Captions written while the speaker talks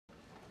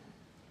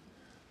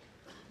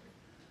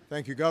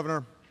Thank you,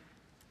 Governor.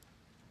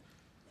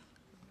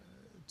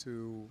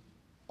 To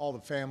all the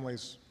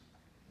families,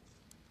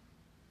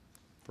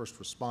 first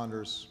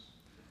responders,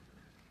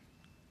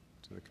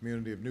 to the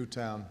community of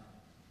Newtown,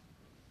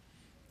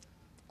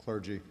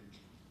 clergy,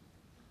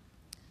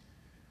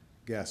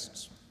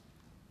 guests.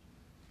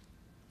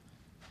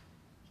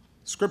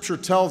 Scripture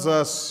tells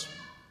us,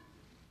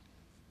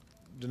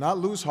 do not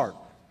lose heart.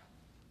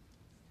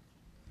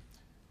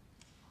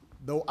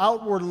 Though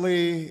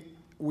outwardly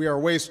we are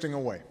wasting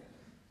away,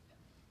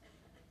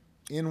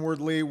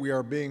 inwardly we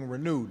are being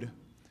renewed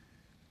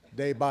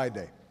day by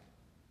day.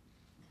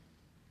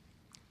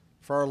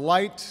 For our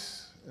light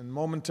and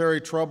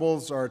momentary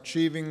troubles are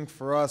achieving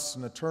for us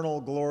an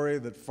eternal glory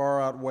that far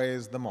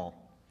outweighs them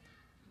all.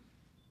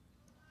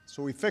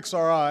 So we fix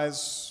our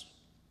eyes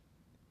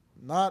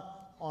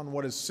not on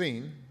what is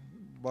seen,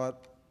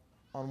 but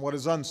on what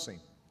is unseen.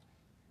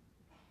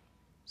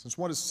 Since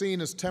what is seen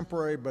is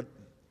temporary, but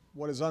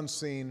what is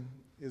unseen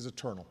is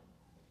eternal.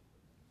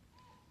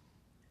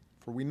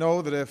 For we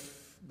know that if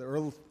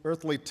the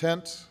earthly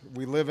tent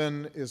we live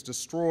in is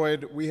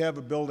destroyed, we have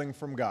a building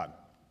from God,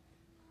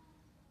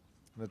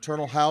 an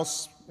eternal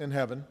house in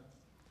heaven,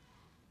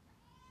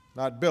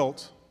 not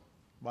built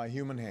by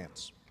human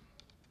hands.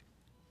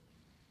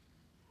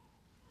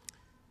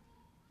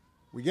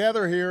 We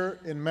gather here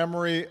in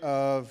memory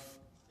of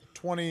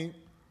 20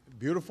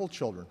 beautiful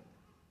children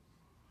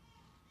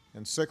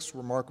and 6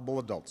 remarkable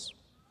adults.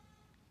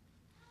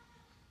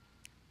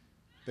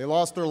 They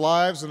lost their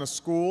lives in a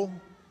school.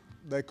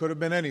 They could have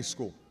been any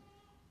school,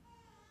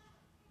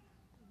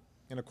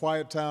 in a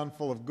quiet town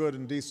full of good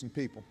and decent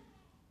people.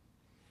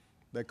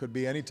 That could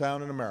be any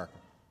town in America.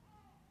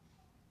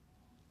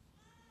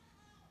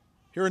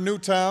 Here in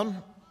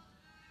Newtown,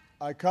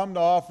 I come to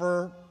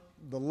offer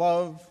the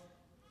love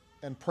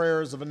and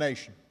prayers of a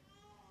nation.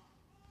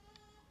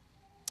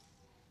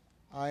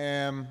 I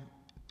am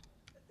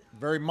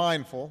very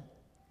mindful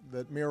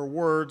that mere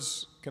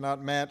words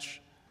cannot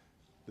match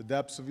the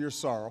depths of your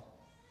sorrow,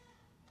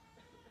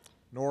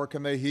 nor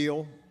can they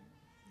heal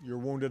your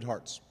wounded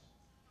hearts.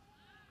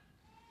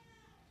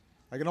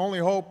 I can only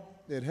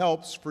hope it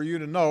helps for you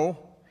to know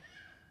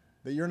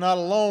that you're not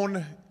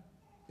alone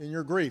in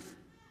your grief,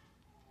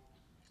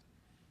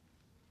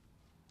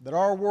 that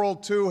our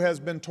world too has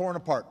been torn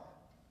apart,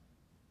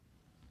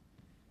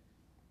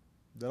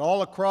 that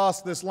all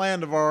across this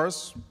land of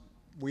ours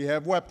we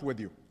have wept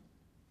with you.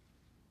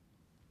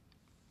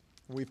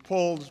 We've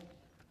pulled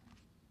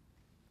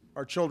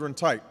our children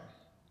tight.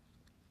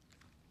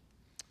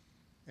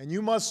 And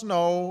you must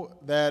know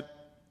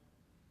that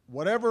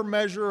whatever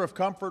measure of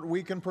comfort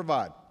we can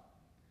provide,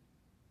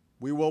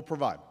 we will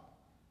provide.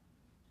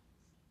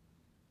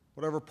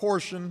 Whatever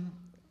portion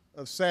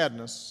of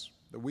sadness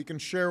that we can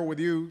share with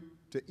you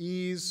to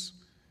ease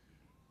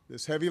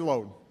this heavy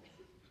load,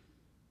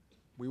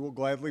 we will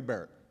gladly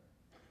bear it.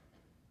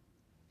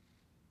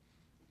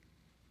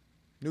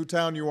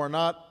 Newtown, you are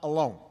not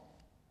alone.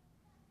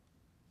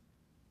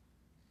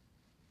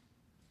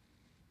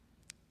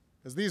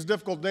 As these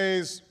difficult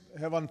days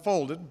have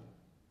unfolded,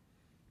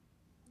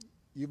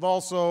 you've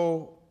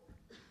also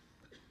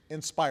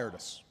inspired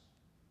us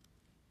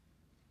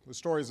with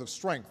stories of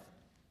strength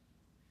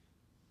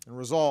and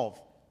resolve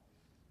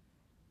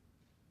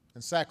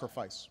and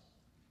sacrifice.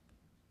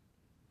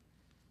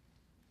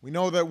 We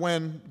know that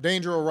when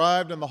danger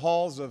arrived in the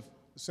halls of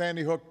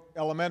Sandy Hook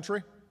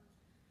Elementary,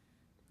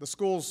 the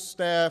school's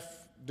staff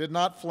did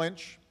not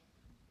flinch.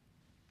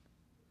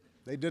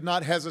 They did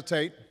not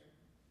hesitate.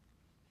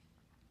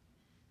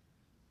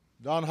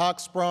 Don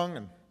Hochsprung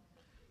and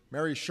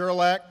Mary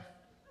Sherlack,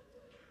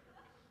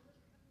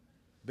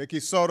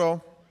 Vicki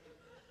Soto,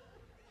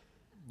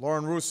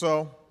 Lauren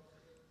Russo,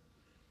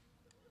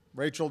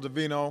 Rachel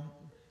Davino,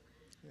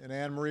 and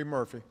Anne Marie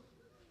Murphy.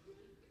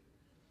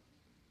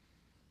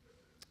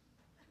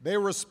 They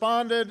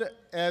responded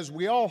as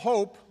we all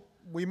hope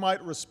we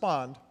might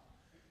respond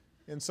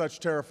in such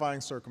terrifying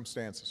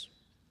circumstances,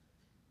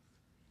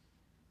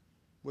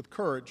 with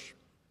courage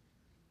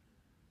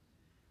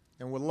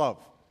and with love,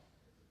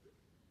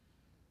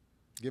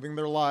 giving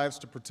their lives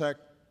to protect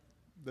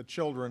the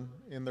children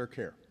in their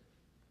care.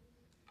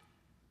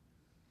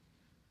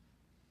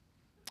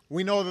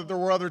 We know that there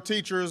were other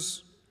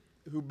teachers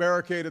who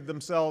barricaded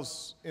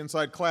themselves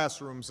inside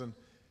classrooms and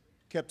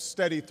kept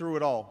steady through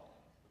it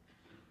all,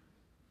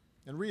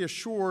 and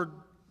reassured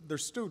their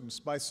students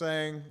by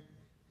saying,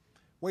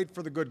 "Wait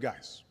for the good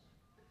guys.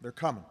 They're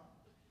coming.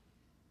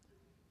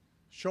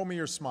 Show me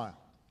your smile."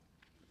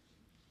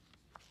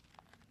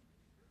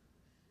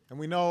 And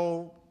we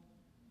know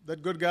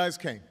that good guys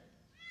came.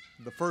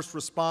 The first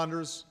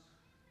responders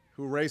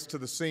who raced to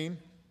the scene,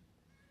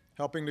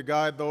 helping to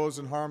guide those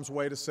in harm's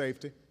way to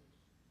safety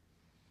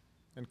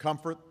and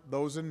comfort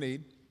those in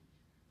need,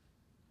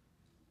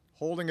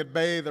 holding at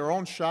bay their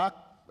own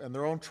shock and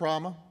their own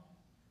trauma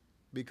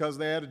because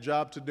they had a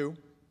job to do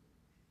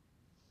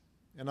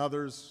and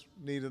others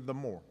needed them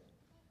more.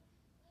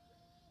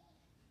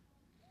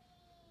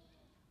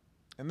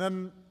 And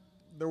then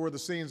there were the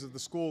scenes of the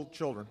school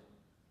children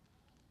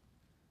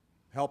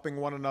helping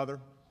one another,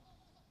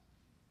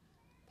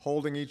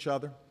 holding each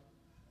other,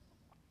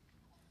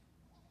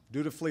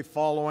 dutifully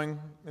following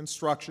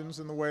instructions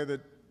in the way that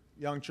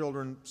young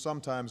children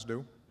sometimes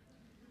do.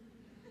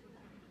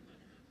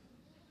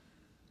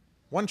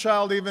 One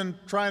child even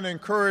trying to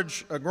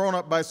encourage a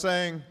grown-up by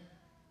saying,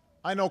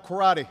 "I know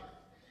karate,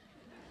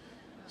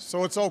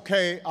 so it's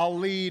okay, I'll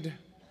lead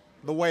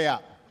the way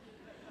out."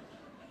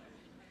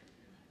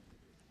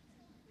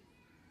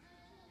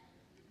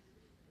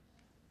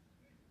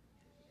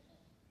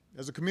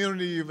 As a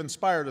community, you've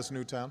inspired us,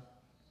 Newtown.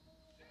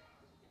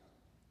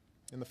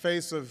 In the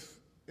face of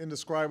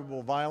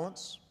indescribable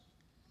violence,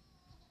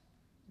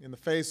 in the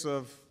face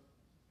of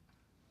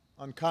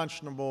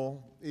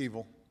unconscionable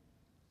evil,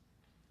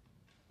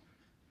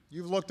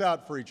 you've looked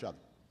out for each other,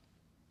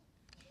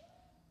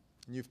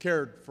 and you've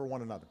cared for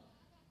one another,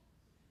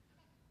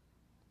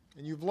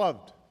 and you've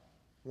loved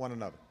one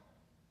another.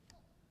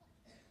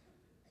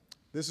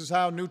 This is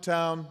how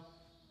Newtown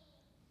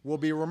will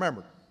be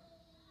remembered.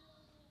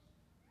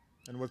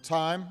 And with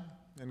time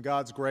and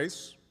God's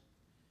grace,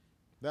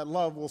 that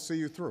love will see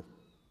you through.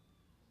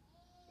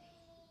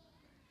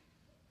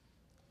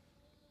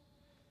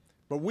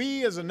 But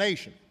we as a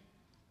nation,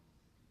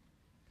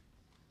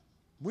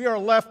 we are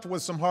left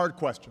with some hard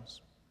questions.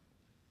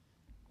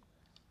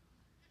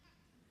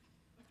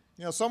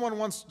 You know, someone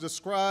once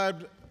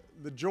described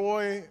the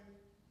joy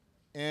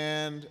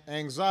and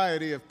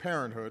anxiety of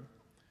parenthood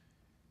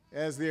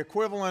as the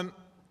equivalent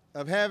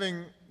of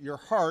having your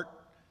heart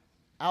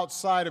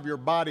outside of your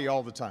body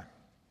all the time,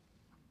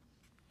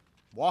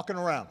 walking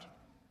around.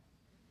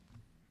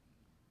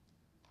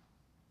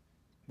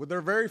 With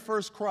their very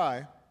first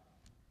cry,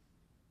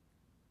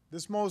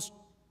 this most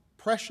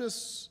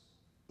precious,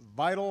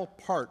 vital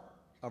part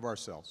of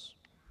ourselves,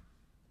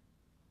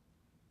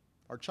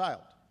 our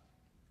child,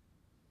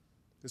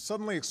 is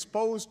suddenly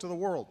exposed to the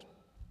world,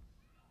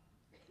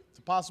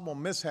 to possible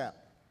mishap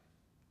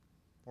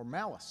or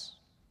malice.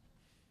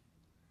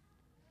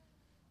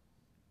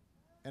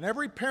 And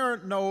every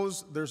parent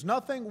knows there's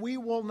nothing we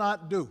will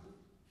not do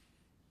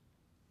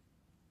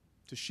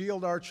to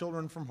shield our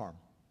children from harm.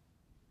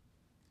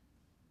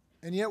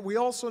 And yet we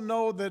also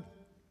know that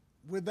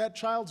with that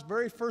child's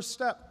very first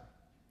step,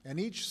 and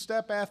each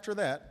step after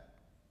that,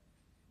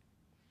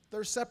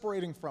 they're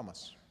separating from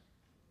us.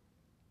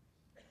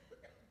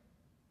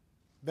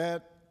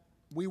 That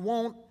we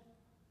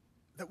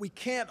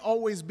can't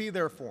always be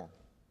there for them.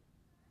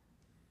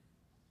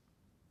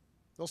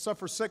 They'll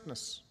suffer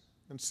sickness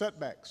and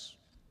setbacks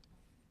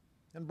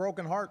and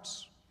broken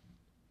hearts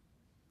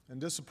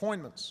and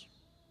disappointments.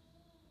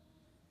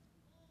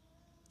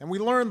 And we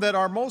learn that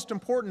our most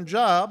important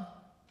job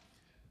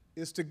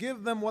is to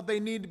give them what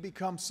they need to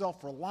become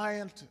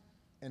self-reliant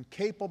and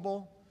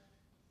capable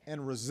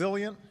and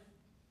resilient,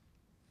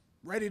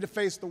 ready to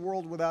face the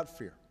world without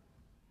fear.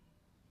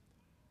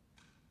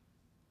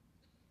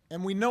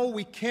 And we know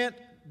we can't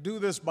do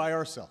this by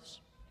ourselves.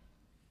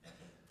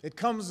 It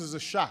comes as a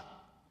shock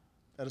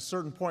at a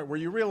certain point where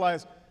you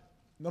realize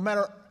no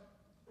matter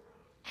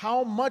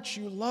how much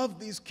you love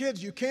these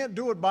kids, you can't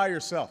do it by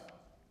yourself.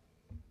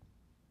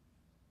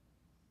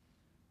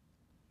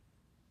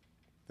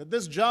 That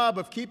this job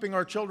of keeping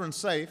our children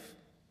safe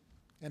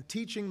and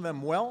teaching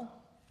them well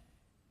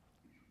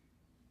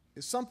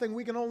is something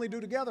we can only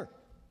do together,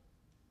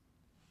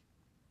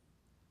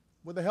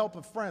 with the help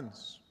of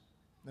friends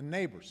and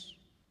neighbors,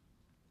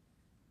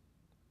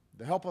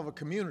 the help of a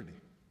community,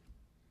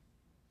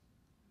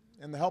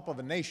 and the help of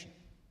a nation.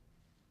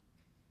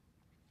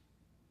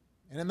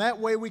 And in that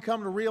way, we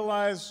come to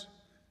realize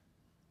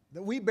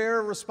that we bear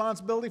a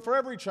responsibility for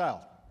every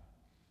child,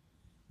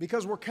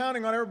 because we're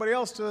counting on everybody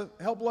else to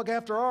help look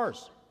after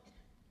ours.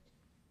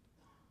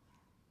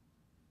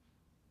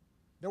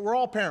 That we're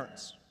all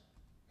parents,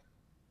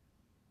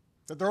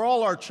 that they're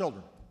all our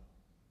children.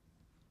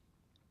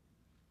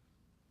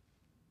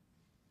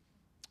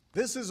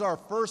 This is our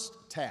first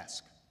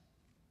task,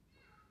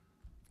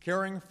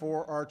 caring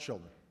for our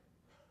children.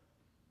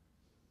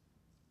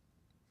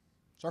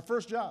 It's our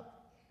first job.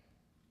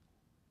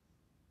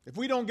 If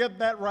we don't get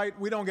that right,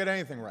 we don't get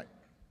anything right.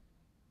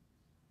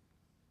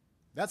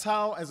 That's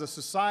how, as a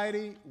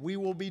society, we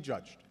will be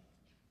judged.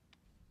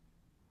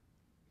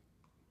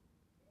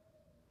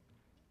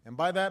 And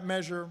by that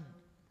measure,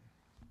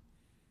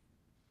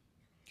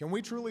 can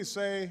we truly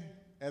say,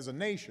 as a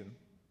nation,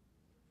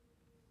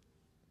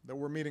 that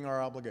we're meeting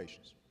our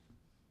obligations?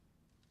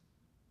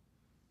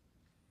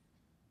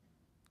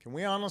 Can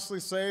we honestly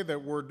say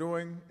that we're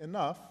doing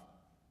enough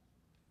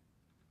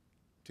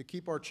to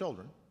keep our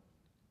children,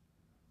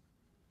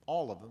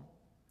 all of them,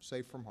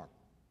 safe from harm?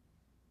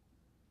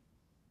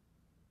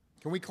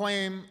 Can we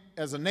claim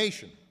as a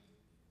nation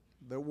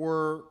that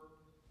we're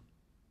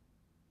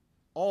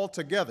all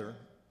together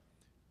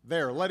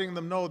there, letting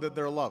them know that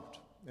they're loved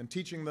and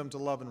teaching them to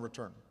love in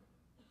return?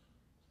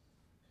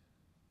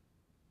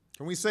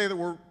 Can we say that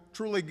we're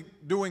truly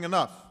doing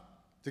enough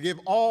to give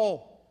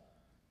all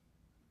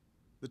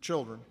the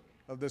children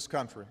of this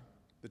country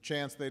the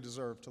chance they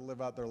deserve to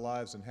live out their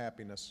lives in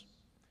happiness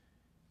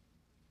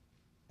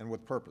and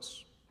with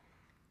purpose?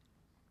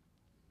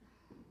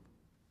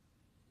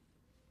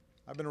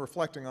 I've been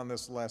reflecting on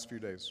this the last few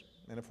days,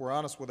 and if we're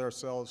honest with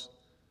ourselves,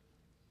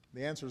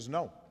 the answer is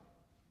no.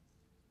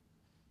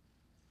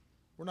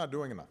 We're not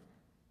doing enough,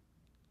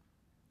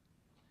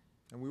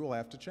 and we will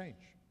have to change.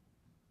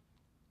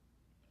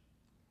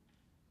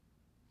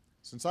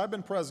 Since I've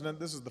been president,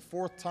 this is the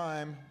fourth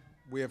time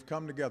we have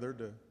come together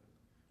to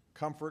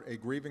comfort a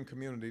grieving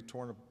community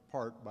torn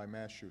apart by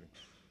mass shooting.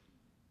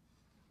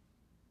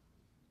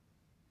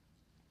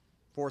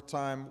 Fourth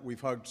time we've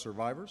hugged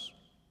survivors.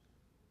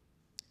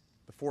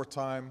 The fourth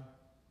time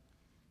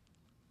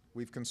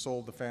we've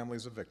consoled the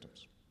families of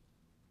victims.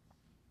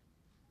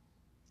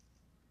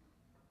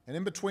 And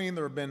in between,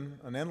 there have been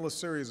an endless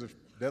series of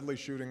deadly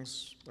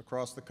shootings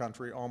across the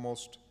country,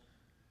 almost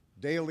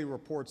daily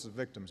reports of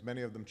victims,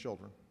 many of them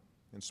children,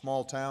 in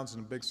small towns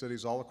and in big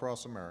cities all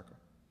across America.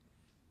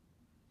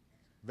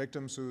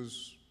 Victims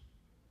whose,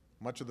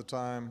 much of the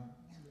time,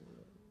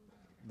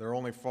 their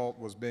only fault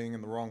was being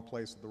in the wrong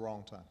place at the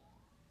wrong time.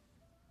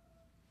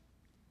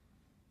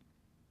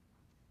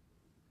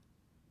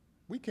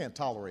 We can't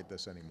tolerate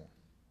this anymore.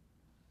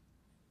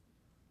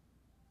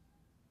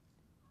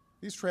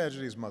 These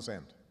tragedies must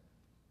end.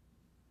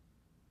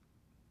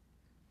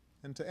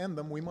 And to end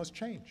them, we must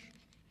change.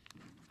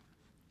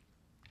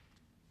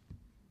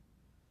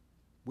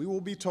 We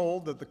will be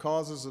told that the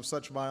causes of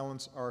such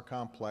violence are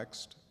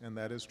complex, and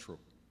that is true.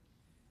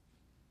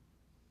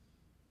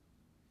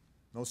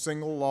 No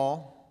single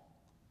law,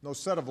 no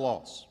set of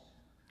laws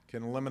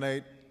can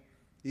eliminate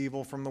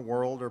evil from the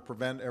world or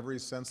prevent every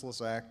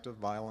senseless act of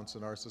violence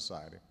in our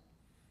society.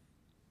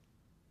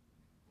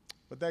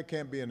 But that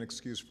can't be an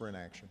excuse for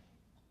inaction.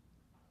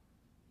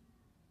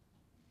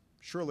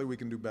 Surely we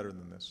can do better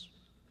than this.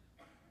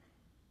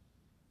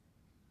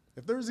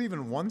 If there's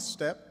even one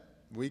step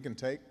we can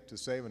take to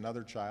save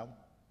another child,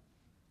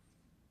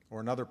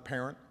 or another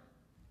parent,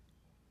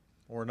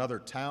 or another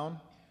town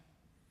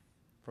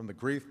from the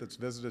grief that's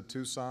visited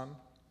Tucson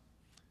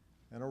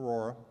and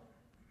Aurora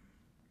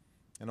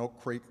and Oak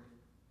Creek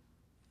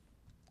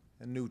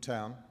and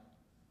Newtown,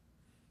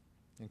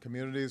 and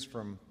communities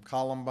from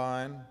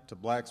Columbine to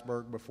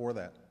Blacksburg before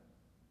that,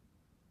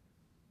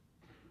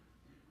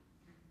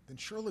 then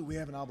surely we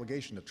have an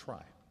obligation to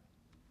try.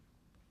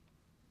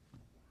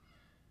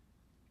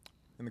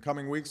 In the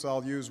coming weeks,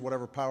 I'll use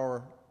whatever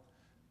power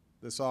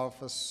this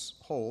office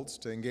holds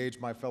to engage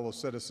my fellow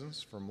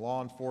citizens, from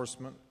law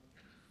enforcement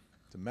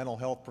to mental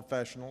health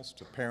professionals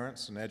to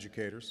parents and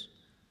educators,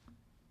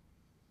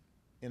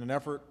 in an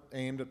effort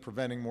aimed at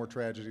preventing more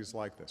tragedies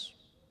like this.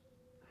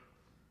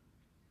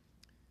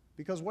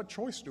 Because what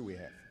choice do we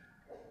have?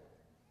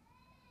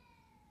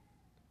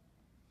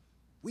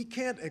 We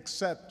can't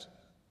accept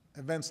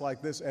events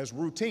like this as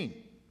routine.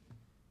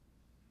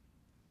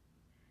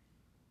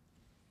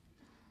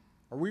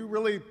 Are we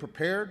really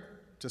prepared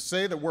to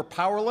say that we're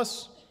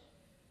powerless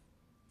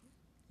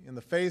in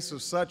the face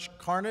of such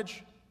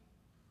carnage?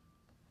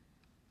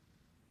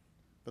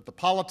 That the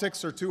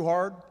politics are too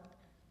hard?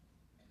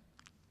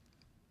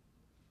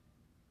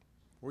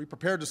 Are we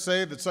prepared to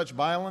say that such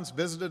violence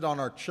visited on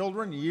our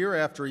children year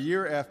after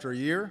year after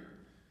year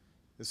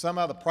is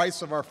somehow the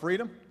price of our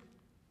freedom?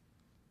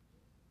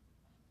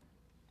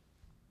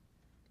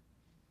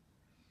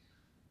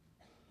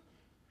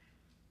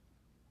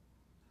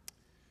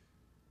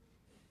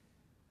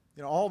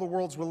 You know, all the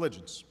world's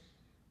religions,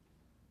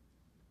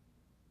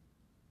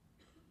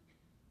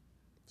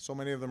 so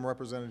many of them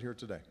represented here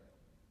today,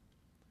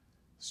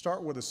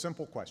 start with a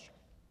simple question.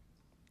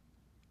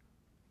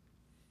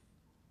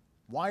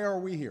 Why are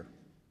we here?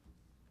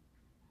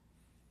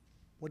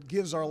 What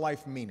gives our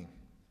life meaning?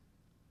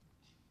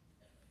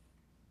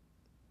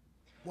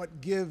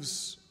 What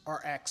gives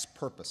our acts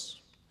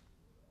purpose?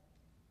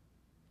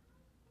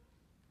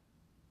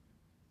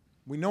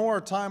 We know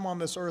our time on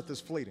this earth is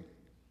fleeting.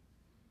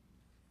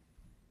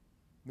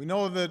 We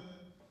know that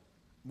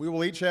we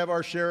will each have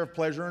our share of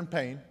pleasure and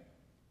pain,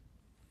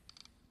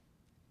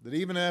 that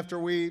even after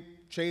we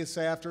chase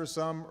after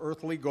some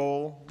earthly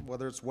goal,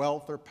 whether it's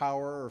wealth or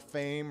power or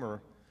fame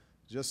or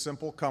just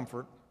simple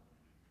comfort,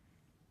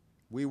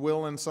 we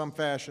will in some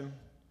fashion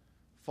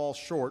fall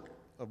short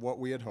of what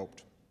we had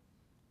hoped.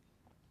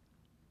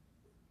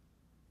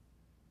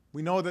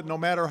 We know that no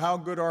matter how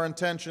good our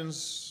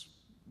intentions,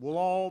 we'll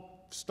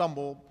all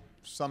stumble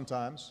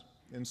sometimes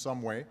in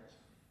some way.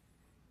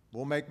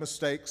 We'll make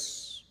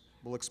mistakes,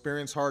 we'll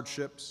experience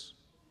hardships,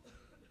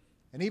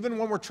 and even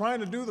when we're trying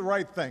to do the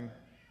right thing,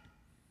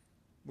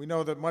 we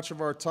know that much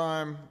of our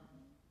time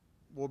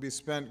will be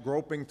spent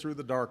groping through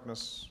the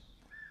darkness,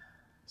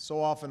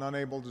 so often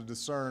unable to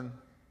discern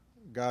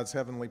God's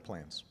heavenly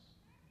plans.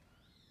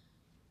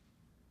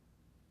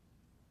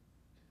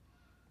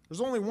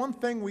 There's only one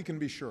thing we can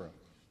be sure of,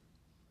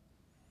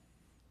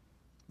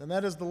 and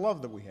that is the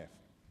love that we have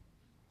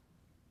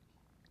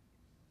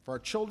for our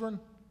children,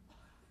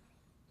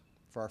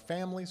 for our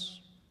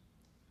families,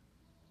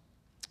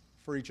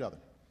 for each other.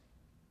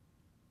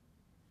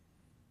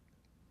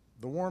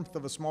 The warmth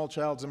of a small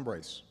child's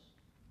embrace.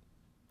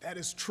 That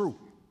is true.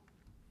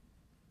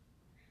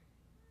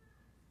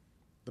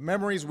 The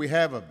memories we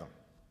have of them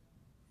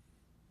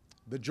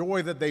the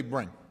joy that they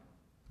bring,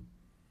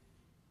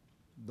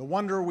 the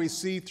wonder we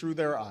see through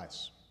their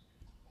eyes,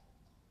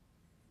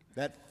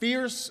 that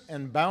fierce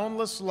and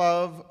boundless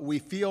love we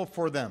feel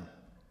for them,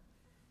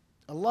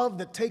 a love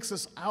that takes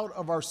us out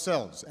of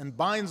ourselves and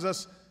binds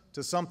us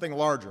to something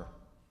larger.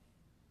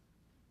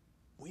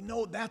 We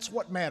know that's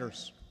what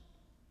matters.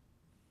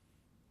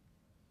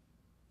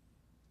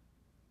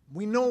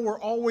 We know we're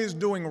always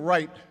doing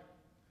right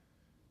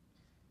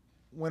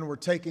when we're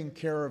taking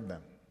care of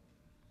them,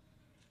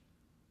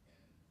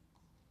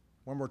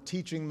 when we're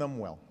teaching them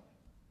well,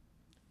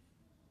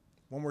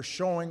 when we're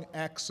showing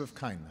acts of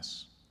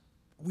kindness.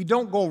 We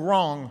don't go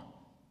wrong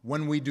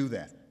when we do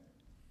that.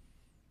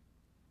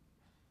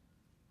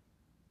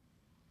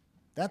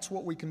 That's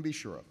what we can be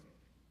sure of.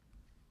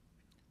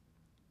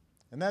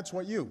 And that's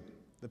what you,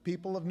 the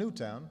people of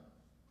Newtown,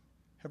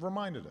 have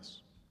reminded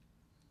us.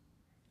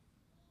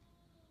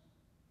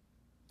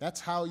 That's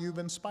how you've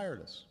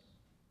inspired us.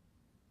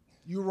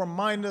 You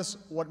remind us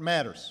what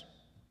matters.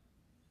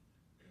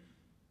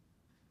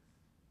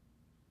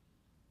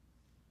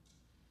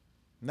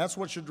 And that's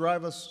what should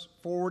drive us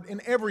forward in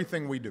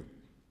everything we do,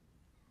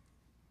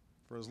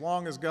 for as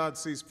long as God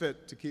sees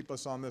fit to keep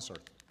us on this earth.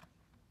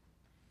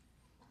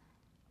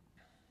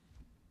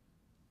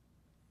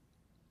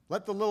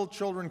 Let the little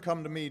children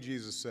come to me,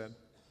 Jesus said,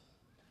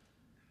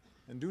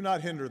 and do not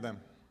hinder them,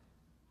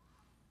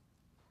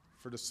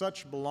 for to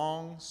such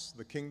belongs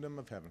the kingdom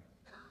of heaven.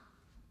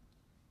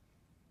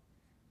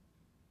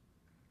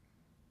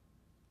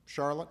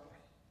 Charlotte,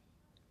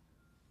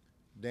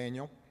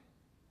 Daniel,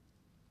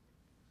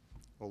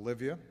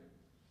 Olivia,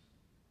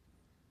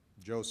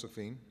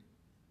 Josephine,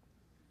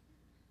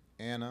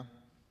 Anna,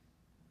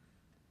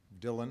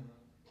 Dylan,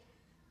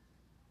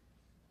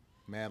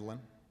 Madeline,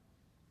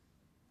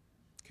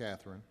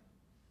 Catherine,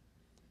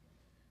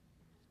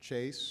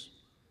 Chase,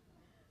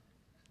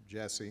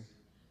 Jesse,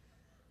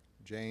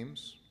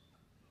 James,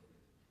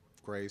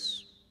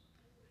 Grace,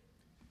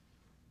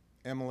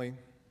 Emily,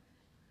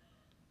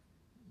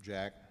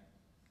 Jack,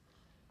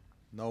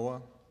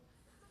 Noah,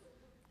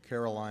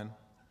 Caroline,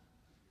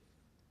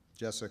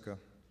 Jessica,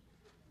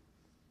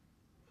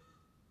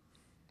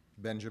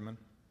 Benjamin,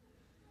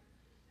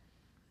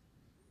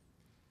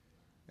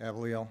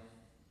 Avliel,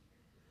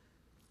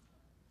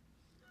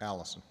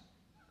 Allison.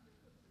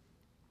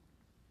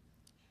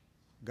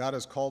 God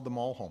has called them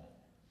all home.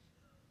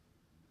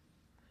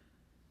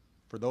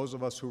 For those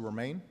of us who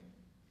remain,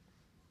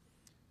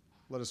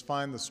 let us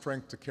find the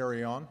strength to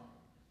carry on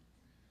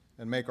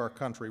and make our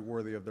country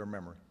worthy of their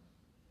memory.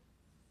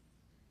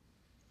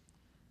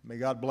 May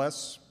God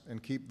bless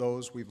and keep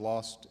those we've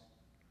lost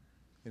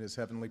in his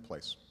heavenly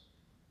place.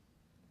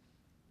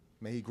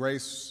 May he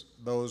grace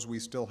those we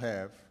still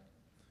have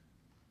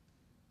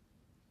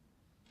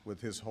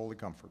with his holy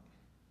comfort.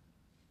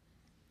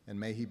 And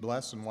may he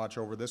bless and watch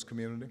over this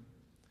community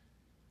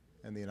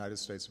and the United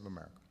States of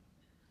America.